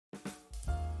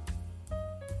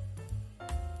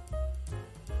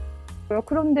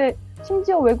그런데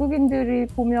심지어 외국인들이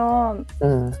보면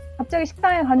갑자기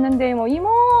식당에 갔는데 뭐 이모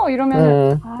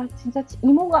이러면은 아 진짜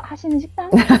이모가 하시는 식당?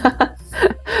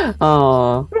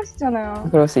 그러시잖아요.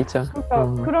 그럴 수 있죠.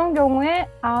 그러니까 그런 경우에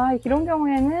아 이런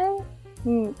경우에는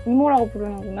이모라고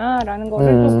부르는구나 라는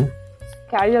거를 좀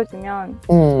이렇게 알려주면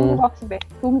한국어 학습에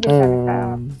도움이 되지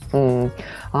않을까요?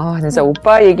 아 진짜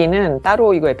오빠 얘기는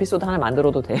따로 이거 에피소드 하나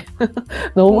만들어도 돼.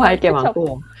 너무 할 게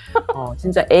많고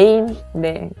진짜 애인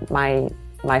네 my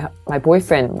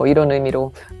boyfriend 뭐 이런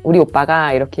의미로 우리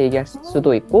오빠가 이렇게 얘기할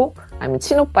수도 있고 아니면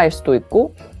친오빠일 수도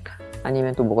있고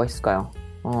아니면 또 뭐가 있을까요?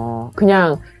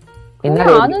 그냥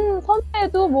옛날에 아는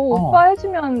선배도 뭐 오빠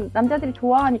해주면 남자들이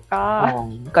좋아하니까.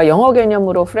 그러니까 영어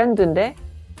개념으로 프렌드인데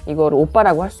이걸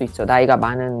오빠라고 할 수 있죠. 나이가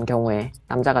많은 경우에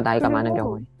남자가 나이가 많은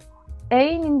경우에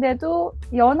애인인데도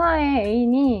연하의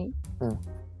애인이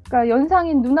그러니까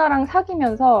연상인 누나랑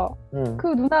사귀면서 그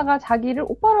누나가 자기를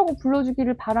오빠라고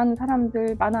불러주기를 바라는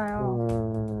사람들 많아요.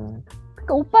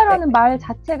 그러니까 오빠라는 말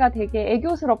자체가 되게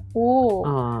애교스럽고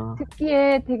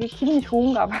듣기에 되게 기분이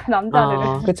좋은가 봐요,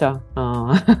 남자들은. 그쵸.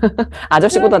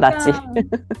 아저씨보다 낫지.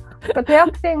 그러니까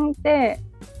대학생 때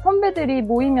선배들이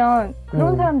모이면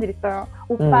그런 사람들 있어요.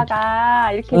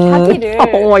 오빠가 이렇게 자기를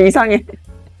어머 이상해.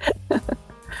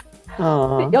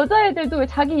 여자애들도 왜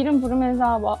자기 이름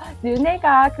부르면서 뭐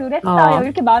너네가 그랬어요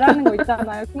이렇게 말하는 거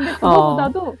있잖아요. 근데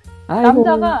그거보다도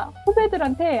남자가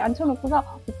후배들한테 앉혀놓고서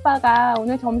오빠가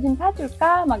오늘 점심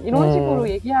사줄까? 막 이런 식으로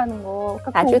얘기하는 거.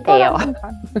 그러니까 사주세요.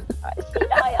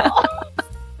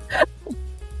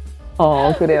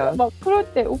 싫어요. 그래요. 막 그럴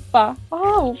때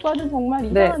오빠는 정말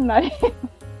이상한 말이에요.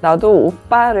 나도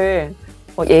오빠를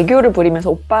애교를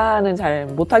부리면서 오빠는 잘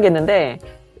못하겠는데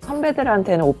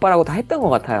선배들한테는 오빠라고 다 했던 것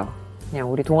같아요.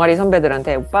 그냥 우리 동아리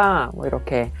선배들한테 오빠 뭐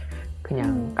이렇게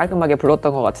그냥 깔끔하게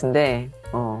불렀던 것 같은데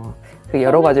그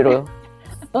여러 가지로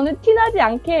너는 티나지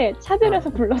않게 차별해서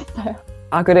불렀어요.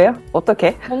 아 그래요?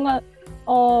 어떻게? 뭔가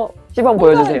시범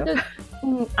보여주세요.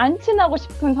 안 친하고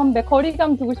싶은 선배,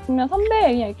 거리감 두고 싶으면 선배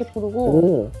그냥 이렇게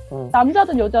부르고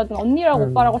남자든 여자든 언니라고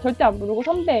오빠라고 절대 안 부르고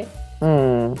선배.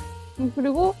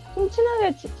 그리고 좀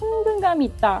친근감이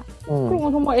있다. 그리고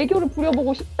정말 애교를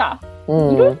부려보고 싶다.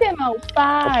 이럴 때만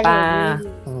오빠.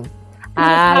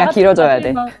 가 길어져야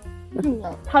돼.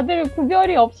 다들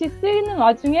구별이 없이 쓰이는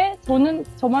와중에 저는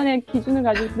저만의 기준을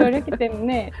가지고 구별을 했기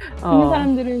때문에 듣는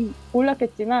사람들은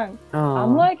몰랐겠지만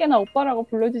아무에게나 오빠라고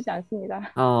불러주지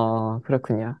않습니다.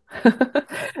 그렇군요.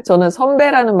 저는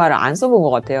선배라는 말을 안 써본 것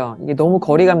같아요. 이게 너무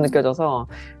거리감 느껴져서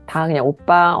다 그냥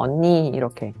오빠, 언니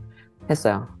이렇게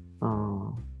했어요.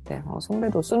 네,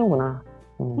 선배도 쓰는구나.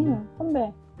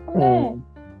 선배.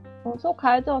 쏙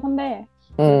가야죠, 선배.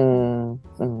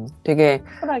 되게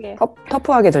쿨하게.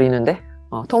 터프하게 들리는데?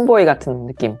 톰보이 같은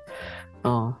느낌.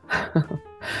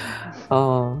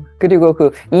 그리고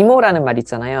그 이모라는 말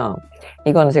있잖아요.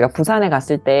 이거는 제가 부산에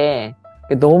갔을 때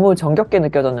너무 정겹게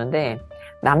느껴졌는데,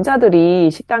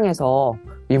 남자들이 식당에서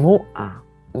이모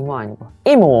아니고,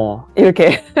 이모!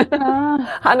 이렇게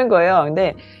하는 거예요.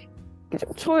 근데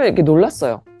처음에 이렇게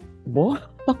놀랐어요. 뭐?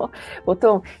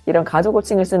 보통 이런 가족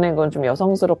호칭을 쓰는 건 좀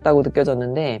여성스럽다고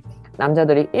느껴졌는데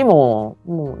남자들이 이모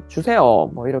뭐 주세요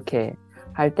뭐 이렇게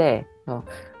할 때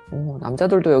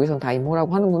남자들도 여기선 다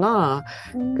이모라고 하는구나.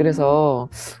 그래서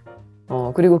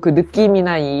그리고 그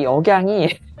느낌이나 이 억양이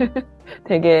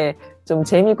되게 좀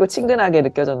재밌고 친근하게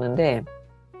느껴졌는데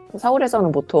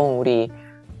서울에서는 보통 우리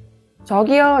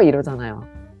저기요 이러잖아요.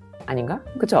 아닌가?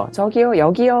 그쵸? 저기요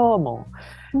여기요 뭐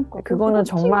그러니까, 그거는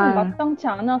정말 마땅치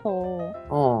않아서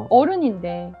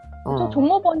어른인데 저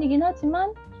종업원이긴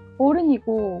하지만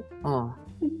어른이고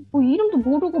뭐 이름도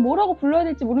모르고 뭐라고 불러야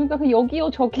될지 모르니까 그냥 여기요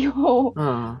저기요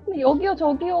근데 여기요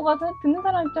저기요가 듣는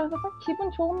사람 입장에서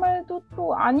기분 좋은 말도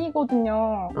또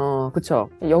아니거든요. 그쵸.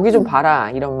 여기 좀 봐라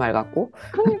이런 말 같고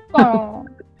그러니까요.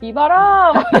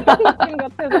 이봐라 이런 느낌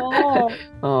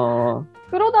같아서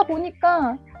그러다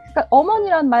보니까 그러니까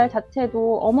어머니란 말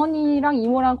자체도 어머니랑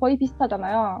이모랑 거의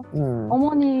비슷하잖아요.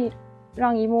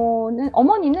 어머니랑 이모는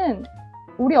어머니는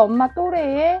우리 엄마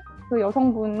또래의 그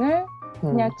여성분을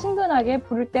그냥 친근하게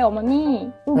부를 때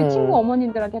어머니, 우리 친구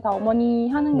어머님들한테 다 어머니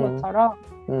하는 것처럼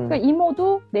그러니까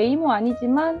이모도 내 이모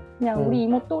아니지만 그냥 우리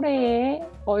이모 또래의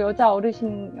여자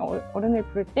어른을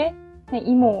부를 때 그냥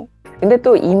이모. 근데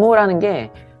또 이모라는 게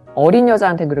어린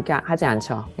여자한테 그렇게 하지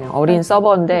않죠. 그냥 어린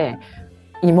서버인데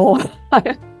이모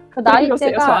그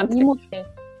나이대가 이모 때,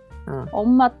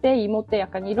 엄마 때, 이모 때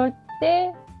약간 이럴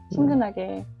때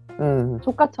친근하게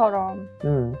조카처럼.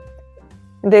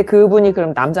 근데 그분이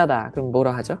그럼 남자다. 그럼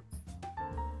뭐라 하죠?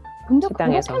 근데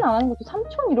식당에서. 그렇게는 안 하는 것도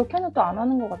삼촌 이렇게는 또 안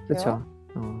하는 것 같아요. 그렇죠.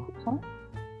 그쵸?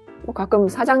 뭐 가끔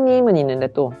사장님은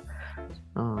있는데 또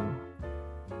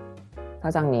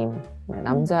사장님.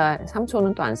 남자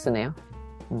삼촌은 또 안 쓰네요.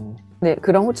 근데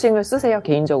그런 호칭을 쓰세요,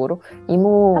 개인적으로?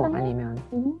 이모 사장님? 아니면?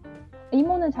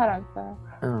 이모는 잘 안 써요.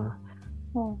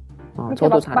 그렇게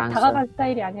저도 잘 막 안 써요. 다가갈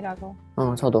스타일이 아니라서.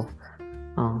 저도.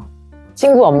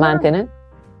 친구 엄마한테는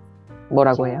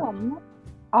뭐라고 해요? 친구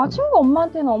엄마? 친구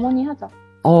엄마한테는 어머니 하죠.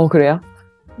 그래요?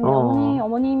 네,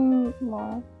 어머님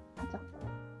뭐 하죠.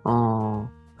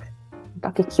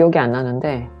 딱히 기억이 안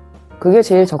나는데 그게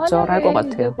제일 적절할 것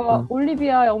같아요. 내가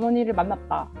올리비아의 어머니를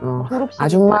만났다. 졸업식.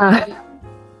 아줌마.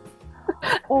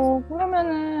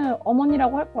 그러면은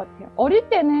어머니라고 할 것 같아요. 어릴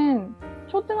때는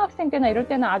초등학생 때나 이럴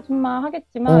때는 아줌마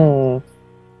하겠지만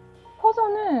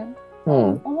커서는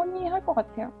어머니 할 것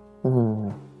같아요.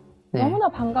 네. 너무나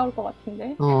반가울 것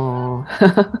같은데.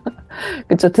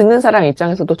 그쵸. 듣는 사람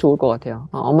입장에서도 좋을 것 같아요.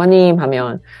 어머님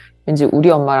하면 왠지 우리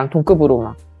엄마랑 동급으로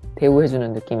막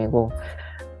대우해주는 느낌이고.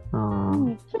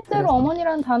 실제로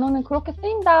어머니라는 단어는 그렇게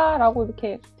쓰인다라고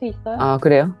이렇게 돼 있어요.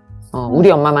 그래요?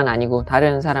 우리 엄마만 아니고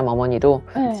다른 사람 어머니도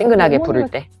네, 친근하게 부를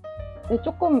때. 네,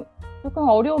 조금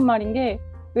어려운 말인 게,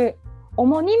 왜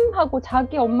어머님하고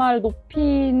자기 엄마를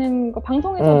높이는 거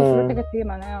방송에서도 그럴 때가 되게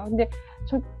많아요. 근데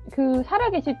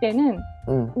살아계실 때는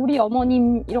우리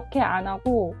어머님 이렇게 안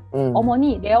하고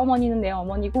어머니, 내 어머니는 내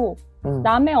어머니고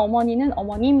남의 어머니는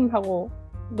어머님하고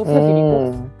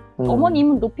높여드리고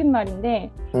어머님은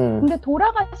높임말인데 근데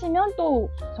돌아가시면 또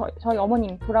저희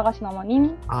어머님, 돌아가신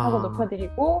어머님 하고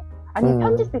높여드리고 아니면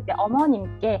편지 쓸 때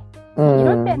어머님께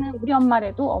이럴 때는 우리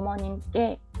엄마래도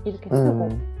어머님께 이렇게 쓰고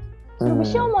그리고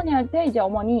시어머니 할 때 이제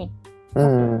어머니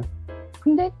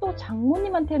근데 또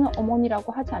장모님한테는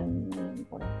어머니라고 하지 않는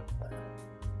거예요.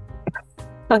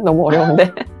 너무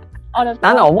어려운데. 어렵다.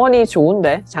 나는 어머니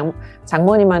좋은데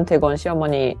장모님한테건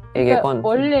시어머니에게건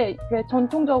원래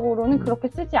전통적으로는 그렇게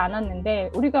쓰지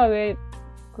않았는데 우리가 왜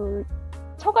그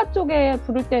처가 쪽에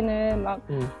부를 때는 막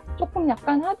조금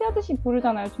약간 하대하듯이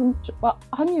부르잖아요.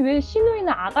 아니 왜 시누이는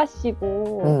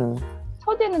아가씨고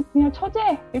처제는 그냥 처제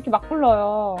이렇게 막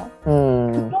불러요.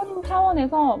 그런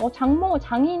차원에서 뭐 장모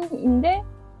장인인데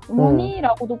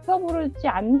어머니라고 높여 부르지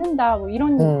않는다 뭐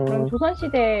이런 그런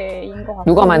조선시대인 것 같고.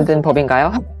 누가 만든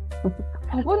법인가요?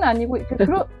 법은 아니고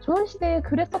조선시대에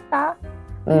그랬었다.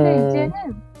 근데 이제는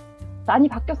많이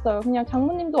바뀌었어요. 그냥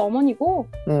장모님도 어머니고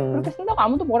그렇게 쓴다고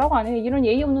아무도 뭐라고 안 해요. 이런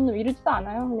예의 없는 놈 이러지도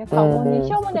않아요. 그냥 어머니,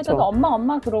 시어머니한테도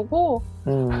엄마 그러고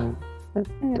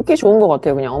듣기 좋은 것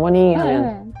같아요. 그냥 어머니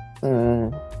하면.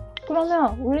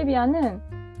 그러면 올리비아는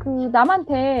그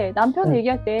남편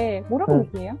얘기할 때 뭐라고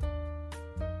얘기해요?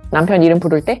 남편 이름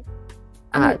부를 때?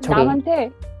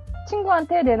 남한테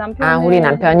친구한테 내 남편을 우리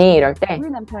남편이 이럴 때 우리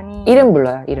남편이 이름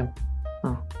불러요. 이름.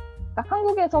 그러니까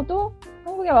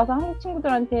한국에 와서 한국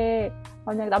친구들한테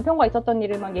만약에 남편과 있었던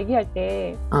일을 막 얘기할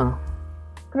때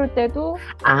그럴 때도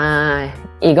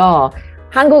이거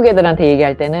한국 애들한테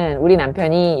얘기할 때는 우리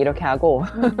남편이 이렇게 하고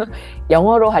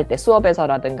영어로 할 때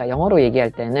수업에서라든가 영어로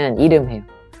얘기할 때는 이름 해요.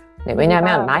 네,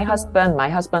 왜냐하면 my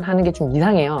husband 하는 게 좀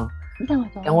이상해요.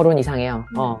 이상하죠. 영어로는 이상해요.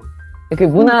 그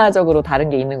문화적으로 다른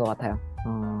게 있는 것 같아요.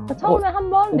 처음에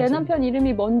한번 내 남편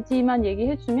이름이 뭔지만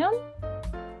얘기해주면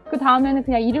그 다음에는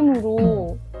그냥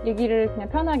이름으로 얘기를 그냥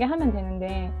편하게 하면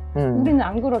되는데 우리는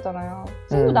안 그러잖아요.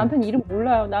 친구 남편 이름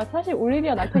몰라요. 나 사실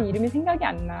올리비아 남편 이름이 생각이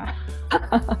안 나.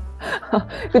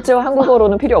 그쵸.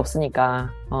 한국어로는 필요 없으니까.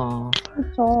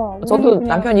 그쵸. 저도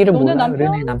남편 이름 몰라요.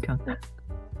 르네 남편.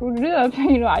 우리 남편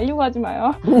이름 알려고 하지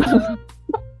마요.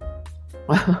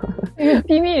 이거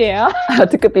비밀이에요.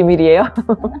 특급 비밀이에요?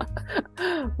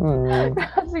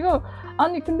 그래가지고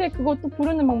근데 그것도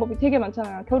부르는 방법이 되게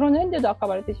많잖아요. 결혼을 했는데도 아까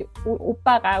말했듯이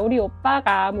우리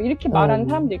오빠가 뭐 이렇게 말하는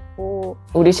사람도 있고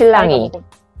우리 신랑이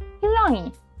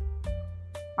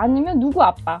아니면 누구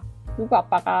아빠가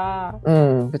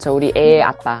그쵸. 우리 애의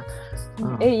아빠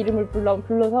애 이름을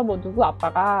불러서 뭐 누구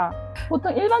아빠가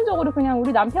보통 일반적으로 그냥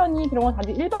우리 남편이 그런 건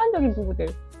다들 일반적인 부부들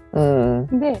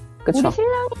근데 그쵸. 우리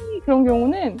신랑이 그런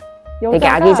경우는 되게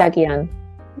여자가 아기자기한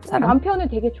사람? 남편을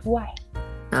되게 좋아해.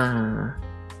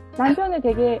 남편을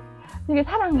되게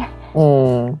사랑해.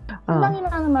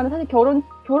 신랑이라는 말은 사실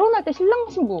결혼할 때 신랑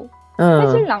신부,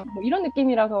 새신랑 뭐 이런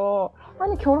느낌이라서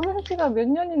아니 결혼한 지가 몇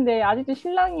년인데 아직도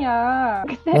신랑이야.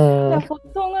 근데 그냥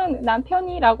보통은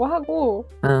남편이라고 하고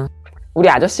우리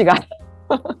아저씨가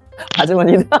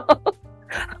아주머니다.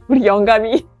 우리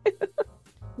영감이.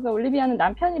 그래서 올리비아는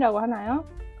남편이라고 하나요?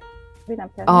 우리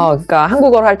남편. 그러니까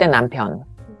한국어로 할 땐 남편,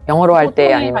 영어로 할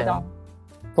때 아니면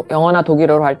영어나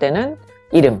독일어로 할 때는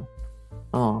이름.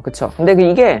 그쵸. 근데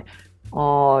이게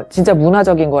진짜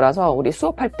문화적인 거라서 우리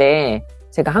수업할 때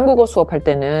제가 한국어 수업할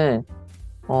때는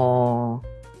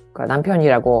그러니까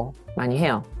남편이라고 많이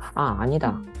해요.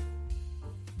 아니다.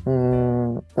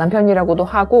 남편이라고도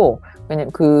하고,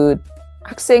 왜냐면 그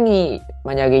학생이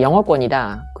만약에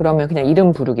영어권이다, 그러면 그냥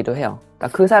이름 부르기도 해요.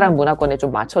 그러니까 그 사람 문화권에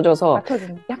좀 맞춰줘서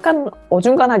약간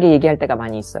어중간하게 얘기할 때가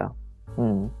많이 있어요.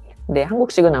 근데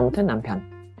한국식은 아무튼 남편.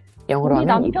 영어로 우리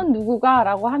하면 남편 누구가?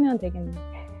 라고 하면 되겠네.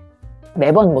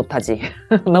 매번 못하지.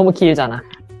 너무 길잖아.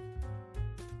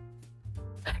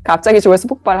 갑자기 조회수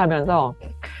폭발하면서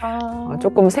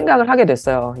조금 생각을 하게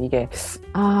됐어요. 이게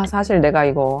사실 내가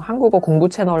이거 한국어 공부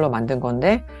채널로 만든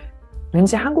건데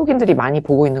왠지 한국인들이 많이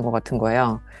보고 있는 것 같은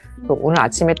거예요. 오늘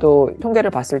아침에 또 통계를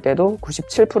봤을 때도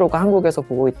 97%가 한국에서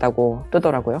보고 있다고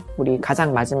뜨더라고요. 우리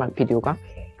가장 마지막 비디오가.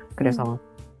 그래서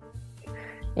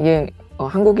이게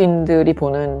한국인들이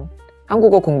보는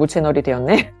한국어 공부 채널이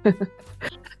되었네.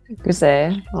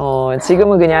 글쎄,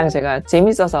 지금은 그냥 제가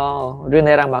재밌어서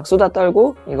르네랑 막 수다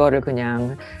떨고 이거를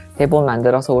그냥 대본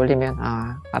만들어서 올리면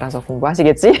알아서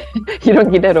공부하시겠지?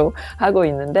 이런 기대로 하고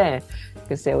있는데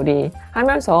글쎄 우리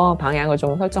하면서 방향을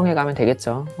좀 설정해 가면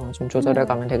되겠죠. 좀 조절해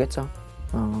가면 되겠죠.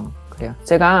 그래요.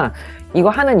 제가 이거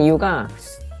하는 이유가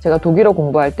제가 독일어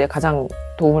공부할 때 가장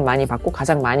도움을 많이 받고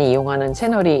가장 많이 이용하는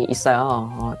채널이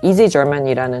있어요. Easy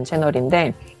German이라는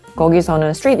채널인데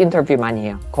거기서는 스트리트 인터뷰 많이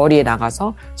해요. 거리에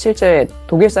나가서 실제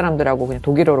독일 사람들하고 그냥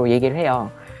독일어로 얘기를 해요.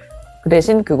 그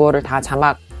대신 그거를 다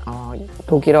자막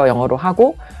독일어 영어로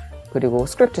하고 그리고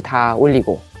스크립트 다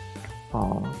올리고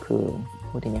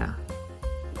어디냐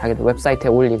자기들 웹사이트에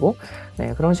올리고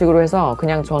그런 식으로 해서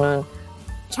그냥 저는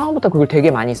처음부터 그걸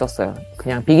되게 많이 썼어요.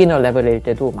 그냥 비기너 레벨일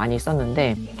때도 많이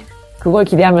썼는데 그걸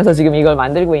기대하면서 지금 이걸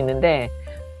만들고 있는데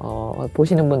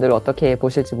보시는 분들은 어떻게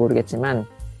보실지 모르겠지만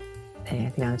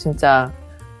그냥 진짜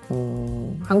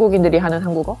한국인들이 하는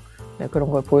한국어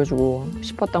그런 걸 보여주고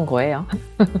싶었던 거예요.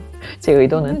 제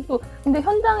의도는. 근데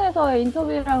현장에서의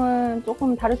인터뷰랑은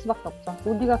조금 다를 수밖에 없죠.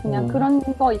 우리가 그냥 그런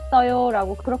거 있어요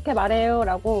라고 그렇게 말해요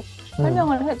라고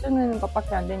설명을 해주는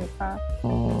것밖에 안 되니까.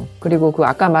 그리고 그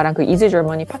아까 말한 그 이지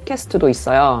젊은이 팟캐스트도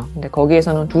있어요. 근데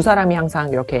거기에서는 두 사람이 항상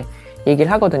이렇게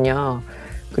얘기를 하거든요.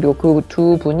 그리고 그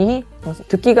두 분이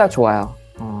듣기가 좋아요.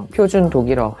 표준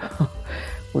독일어.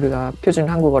 우리가 표준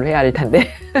한국어를 해야 할 텐데.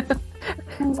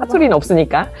 사투리는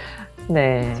없으니까.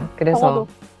 네. 그래서,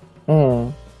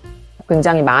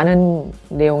 굉장히 많은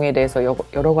내용에 대해서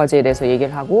여러 가지에 대해서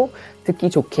얘기를 하고 듣기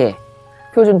좋게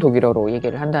표준 독일어로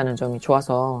얘기를 한다는 점이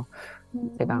좋아서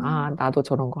제가, 나도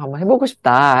저런 거 한번 해보고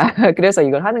싶다. 그래서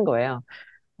이걸 하는 거예요.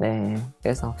 네.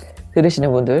 그래서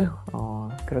들으시는 분들,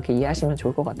 그렇게 이해하시면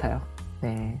좋을 것 같아요.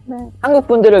 네. 한국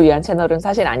분들을 위한 채널은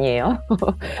사실 아니에요.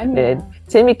 네.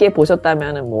 재밌게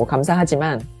보셨다면 뭐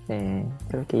감사하지만,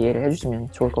 그렇게 이해를 해주시면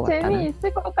좋을 것 같아요.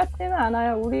 재미있을 것 같지는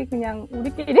않아요. 그냥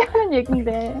우리끼리 하는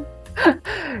얘기인데.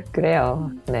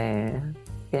 그래요. 네.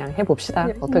 그냥 해봅시다.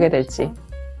 어떻게 될지.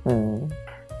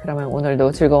 그러면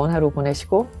오늘도 즐거운 하루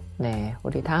보내시고,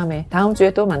 우리 다음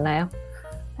주에 또 만나요.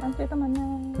 다음 주에 또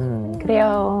만나요.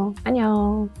 그래요.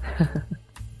 안녕.